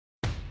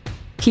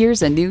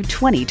Here's a new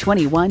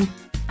 2021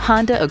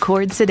 Honda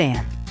Accord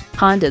sedan.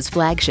 Honda's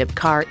flagship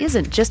car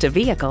isn't just a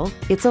vehicle,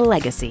 it's a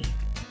legacy.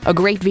 A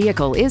great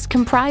vehicle is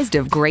comprised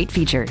of great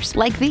features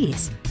like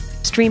these: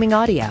 streaming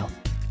audio,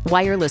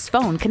 wireless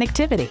phone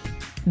connectivity,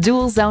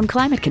 dual zone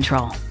climate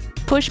control,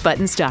 push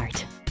button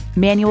start,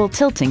 manual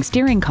tilting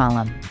steering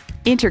column,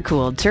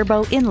 intercooled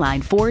turbo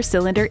inline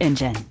 4-cylinder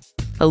engine,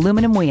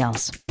 aluminum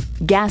wheels,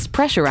 gas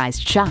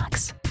pressurized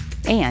shocks,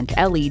 and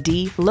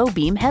LED low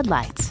beam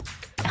headlights.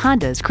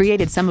 Honda's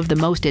created some of the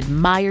most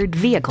admired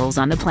vehicles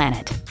on the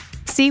planet.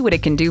 See what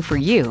it can do for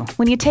you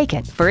when you take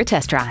it for a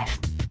test drive.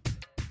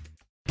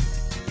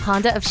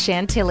 Honda of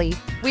Chantilly.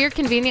 We are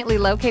conveniently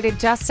located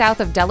just south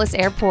of Dulles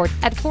Airport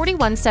at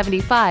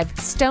 4175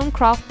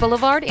 Stonecroft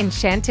Boulevard in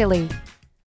Chantilly.